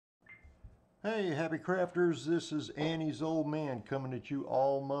Hey, happy crafters, this is Annie's Old Man coming at you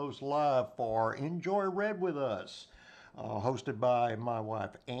almost live for Enjoy Red with Us. Hosted by my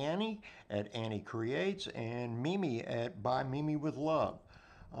wife Annie at Annie Creates and Mimi at By Mimi with Love.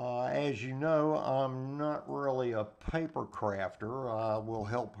 As you know, I'm not really a paper crafter. I will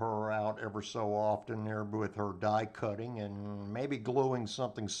help her out ever so often there with her die cutting and maybe gluing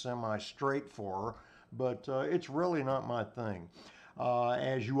something semi-straight for her, but it's really not my thing.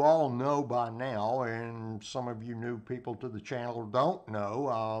 As you all know by now, and some of you new people to the channel don't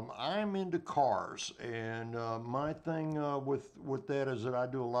know, I'm into cars, and my thing with that is that I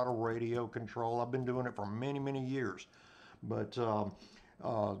do a lot of radio control. I've been doing it for many years, but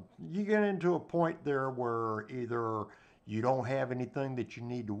you get into a point there where either you don't have anything that you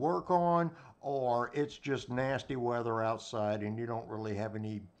need to work on, or it's just nasty weather outside and you don't really have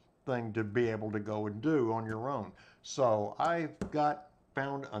anything to be able to go and do on your own. So I've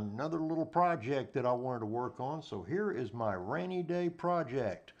found another little project that I wanted to work on. So here is my rainy day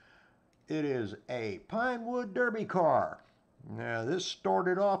project. It is a pine wood derby car. Now this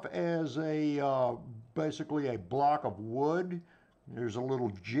started off as a basically a block of wood. There's a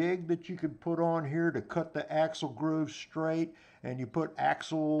little jig that you could put on here to cut the axle groove straight, and you put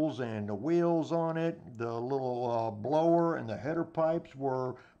axles and the wheels on it. The little blower and the header pipes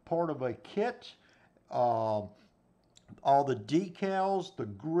were part of a kit. Uh, all the decals, the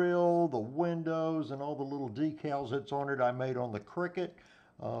grill, the windows, and all the little decals that's on it I made on the Cricket.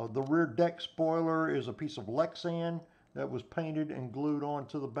 The rear deck spoiler is a piece of Lexan that was painted and glued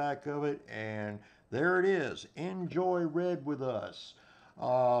onto the back of it, and there it is. Enjoy Red with Us.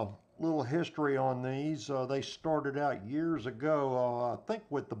 Little history on these. They started out years ago, I think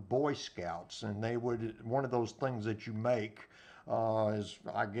with the Boy Scouts, and they would, one of those things that you make is,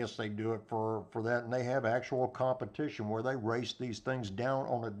 I guess they do it for that, and they have actual competition where they race these things down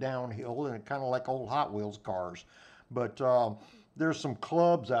on a downhill, and kind of like old Hot Wheels cars. But there's some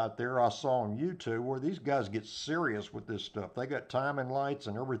clubs out there I saw on YouTube where these guys get serious with this stuff. They got timing lights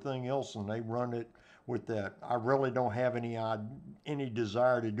and everything else, and they run it with that. I really don't have any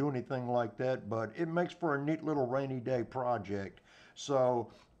desire to do anything like that, but it makes for a neat little rainy day project.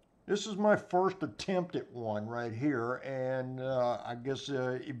 So this is my first attempt at one right here, and I guess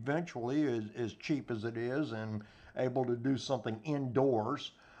eventually, as cheap as it is, and able to do something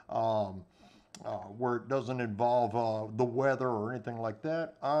indoors where it doesn't involve the weather or anything like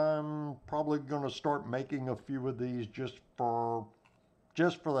that, I'm probably going to start making a few of these just for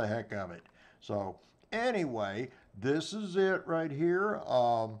the heck of it. So anyway, this is it right here.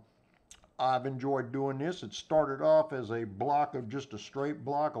 I've enjoyed doing this. It started off as a block of just a straight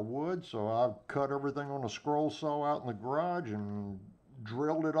block of wood, so I've cut everything on a scroll saw out in the garage and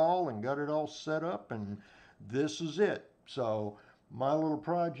drilled it all and got it all set up, and this is it. So my little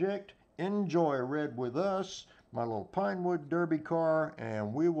project, Enjoy Red with Us, my little Pinewood Derby car,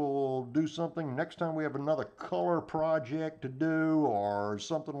 and we will do something next time we have another color project to do or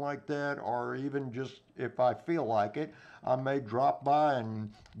something like that, or even just if I feel like it, I may drop by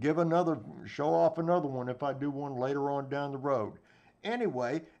and show off another one if I do one later on down the road.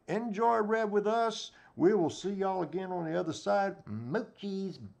 Anyway, enjoy Red with Us. We will see y'all again on the other side.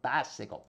 Moochie's Bicycle.